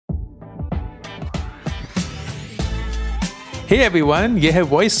Hey everyone, ये है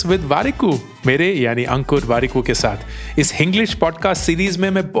voice with Warikoo, मेरे यानी अंकुर वारिकू के साथ। इस इंग्लिश पॉडकास्ट सीरीज में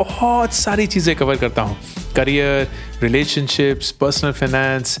मैं बहुत सारी चीजें कवर करता हूँ। Career, relationships, personal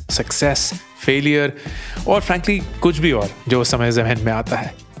finance, success, failure और फ्रैंकली कुछ भी और जो उस समय ज़हन में आता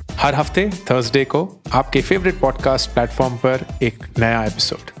है। हर हफ्ते थर्सडे को आपके फेवरेट पॉडकास्ट प्लेटफॉर्म पर एक नया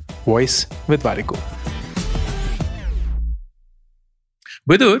episode, voice with Warikoo.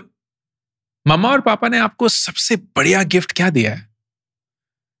 Vidur, मम्मा और पापा ने आपको सबसे बढ़िया गिफ्ट क्या दिया है?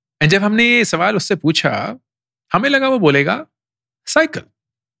 और जब हमने ये सवाल उससे पूछा, हमें लगा वो बोलेगा साइकिल,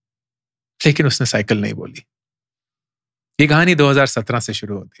 लेकिन उसने साइकिल नहीं बोली। ये कहानी 2017 से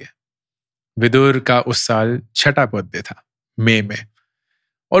शुरू होती है। विदुर का उस साल छठा बर्थडे था, मई में,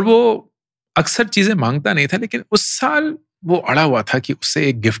 और वो अक्सर चीजें मांगता नहीं था, लेकिन उस साल वो अड़ा हुआ था कि उसे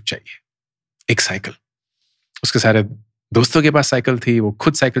एक गिफ्ट चाहिए, एक साइकिल। उसके सारे दोस्तों के पास साइकिल थी, वो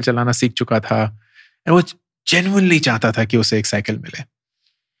खुद साइकिल चलाना सीख चुका था और वो जेन्युइनली चाहता था कि उसे एक साइकिल मिले।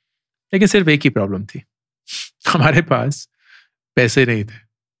 लेकिन सिर्फ एक ही प्रॉब्लम थी, हमारे पास पैसे नहीं थे,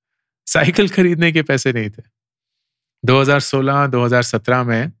 साइकिल खरीदने के पैसे नहीं थे। 2016-2017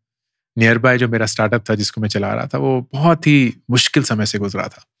 में नियर बाय जो मेरा स्टार्टअप था जिसको मैं चला रहा था, वो बहुत ही मुश्किल समय से गुजरा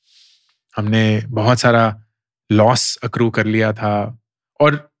था। हमने बहुत सारा लॉस अक्रू कर लिया था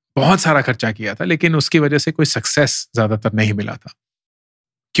और बहुत सारा खर्चा किया था, लेकिन उसकी वजह से कोई सक्सेस ज्यादातर नहीं मिला था।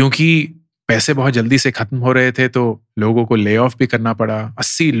 क्योंकि पैसे बहुत जल्दी से खत्म हो रहे थे तो लोगों को ले ऑफ भी करना पड़ा।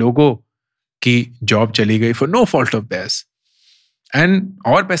 80 लोगों की जॉब चली गई for no fault of theirs. And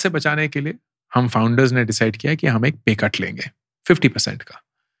और पैसे बचाने के लिए हम फाउंडर्स ने डिसाइड किया कि हम एक पे कट लेंगे 50% का।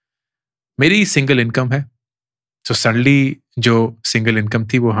 मेरी सिंगल इनकम है, तो सडनली जो सिंगल इनकम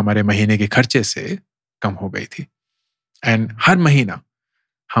थी वो हमारे महीने के खर्चे से कम हो गई थी। एंड हर महीना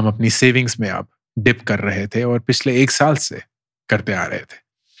हम अपनी सेविंग्स में अब डिप कर रहे थे और पिछले 1 साल से करते आ रहे थे।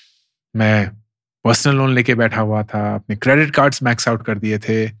 मैं पर्सनल लोन लेके बैठा हुआ था, अपने क्रेडिट कार्ड्स मैक्स आउट कर दिए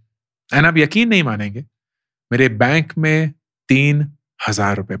थे। एंड आप यकीन नहीं मानेंगे, मेरे बैंक में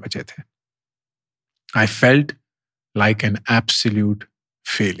 3,000 रुपए बचे थे। I felt like an absolute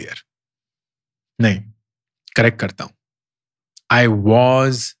failure. नहीं, करेक्ट करता हूं, I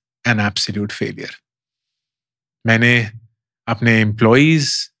was an absolute failure. मैंने अपने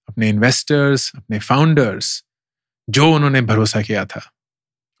एम्प्लॉइज, अपने इन्वेस्टर्स, अपने फाउंडर्स, जो उन्होंने भरोसा किया था,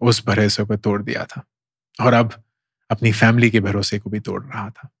 उस भरोसे को तोड़ दिया था और अब अपनी फैमिली के भरोसे को भी तोड़ रहा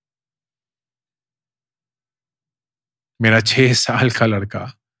था। मेरा 6 साल का लड़का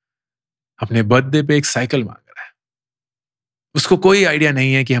अपने बर्थडे पे एक साइकिल मांग रहा है। उसको कोई आइडिया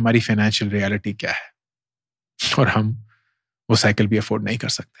नहीं है कि हमारी फाइनेंशियल रियलिटी क्या है और हम वो साइकिल भी अफोर्ड नहीं कर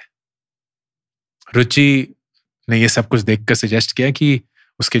सकते। रुचि ने ये सब कुछ देखकर सजेस्ट किया कि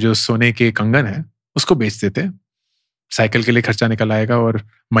उसके जो सोने के कंगन है उसको बेच देते, साइकिल के लिए खर्चा निकल आएगा और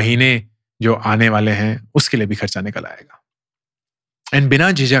महीने जो आने वाले हैं उसके लिए भी खर्चा निकल आएगा। एंड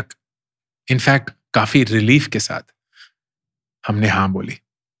बिना झिझक, इनफैक्ट काफी रिलीफ के साथ हमने हाँ बोली।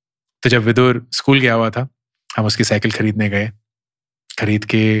 तो जब विदुर स्कूल गया हुआ था, हम उसकी साइकिल खरीदने गए, खरीद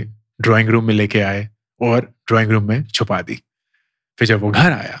के ड्राइंग रूम में लेके आए और ड्राइंग रूम में छुपा दी। फिर जब वो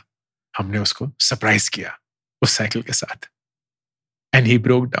घर आया, हमने उसको सरप्राइज किया उस साइकिल के साथ। एंड ही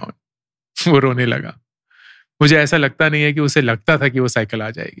ब्रोक डाउन, वो रोने लगा। मुझे ऐसा लगता नहीं है कि उसे लगता था कि वो साइकिल आ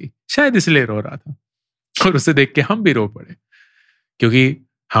जाएगी, शायद इसलिए रो रहा था। और उसे देख के हम भी रो पड़े, क्योंकि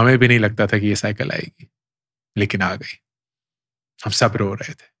हमें भी नहीं लगता था कि ये साइकिल आएगी, लेकिन आ गई। हम सब रो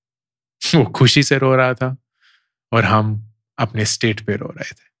रहे थे, वो खुशी से रो रहा था और हम अपने स्टेट पे रो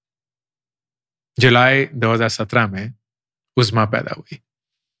रहे थे। जुलाई 2017 में उस्मा पैदा हुई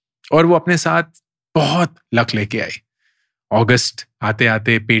और वो अपने साथ बहुत लक लेके आई। अगस्त आते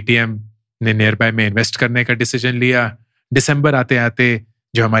आते पेटीएम ने नियर बाय में इन्वेस्ट करने का डिसीजन लिया। दिसंबर आते आते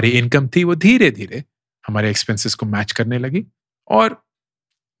जो हमारी इनकम थी वो धीरे धीरे हमारे एक्सपेंसेस को मैच करने लगी और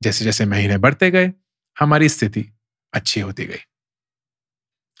जैसे जैसे महीने बढ़ते गए हमारी स्थिति अच्छी होती गई।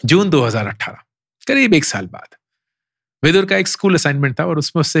 जून 2018, करीब 1 साल बाद, विदुर का एक स्कूल असाइनमेंट था और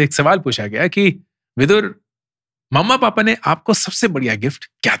उसमें उससे एक सवाल पूछा गया कि विदुर, मम्मा पापा ने आपको सबसे बढ़िया गिफ्ट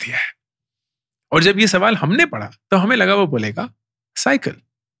क्या दिया है? और जब ये सवाल हमने पढ़ा तो हमें लगा वो बोलेगा साइकिल,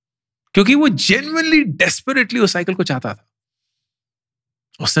 क्योंकि वो जेन्युइनली डेस्परेटली उस साइकिल को चाहता था।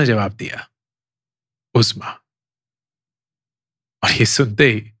 उसने जवाब दिया उस्मा, और ये सुनते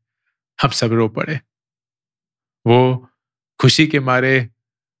ही हम सब रो पड़े। वो खुशी के मारे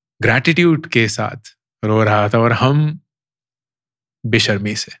ग्रैटिट्यूड के साथ रो रहा था और हम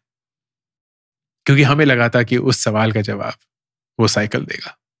बेशर्मी से, क्योंकि हमें लगा था कि उस सवाल का जवाब वो साइकिल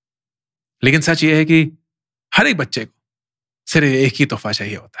देगा। लेकिन सच ये है कि हर एक बच्चे को सिर्फ एक ही तोहफा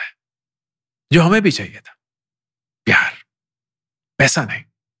चाहिए होता है, जो हमें भी चाहिए था, प्यार, पैसा नहीं।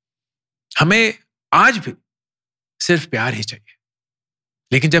 हमें आज भी सिर्फ प्यार ही चाहिए।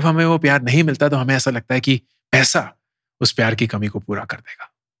 लेकिन जब हमें वो प्यार नहीं मिलता तो हमें ऐसा लगता है कि पैसा उस प्यार की कमी को पूरा कर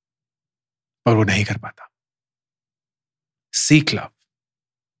देगा, और वो नहीं कर पाता। सीक लव,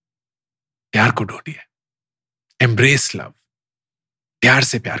 प्यार को ढूंढिए, एम्ब्रेस लव, प्यार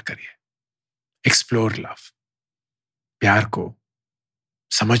से प्यार करिए, एक्सप्लोर लव, प्यार को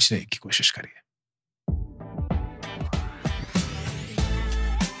समझने की कोशिश करिए।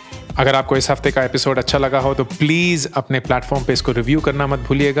 अगर आपको इस हफ्ते का एपिसोड अच्छा लगा हो तो प्लीज अपने प्लेटफॉर्म पे इसको रिव्यू करना मत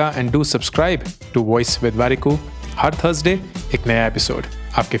भूलिएगा, and do subscribe to voice with Warikoo. हर थर्सडे एक नया एपिसोड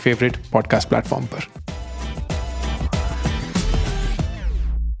आपके फेवरेट पॉडकास्ट प्लेटफॉर्म पर।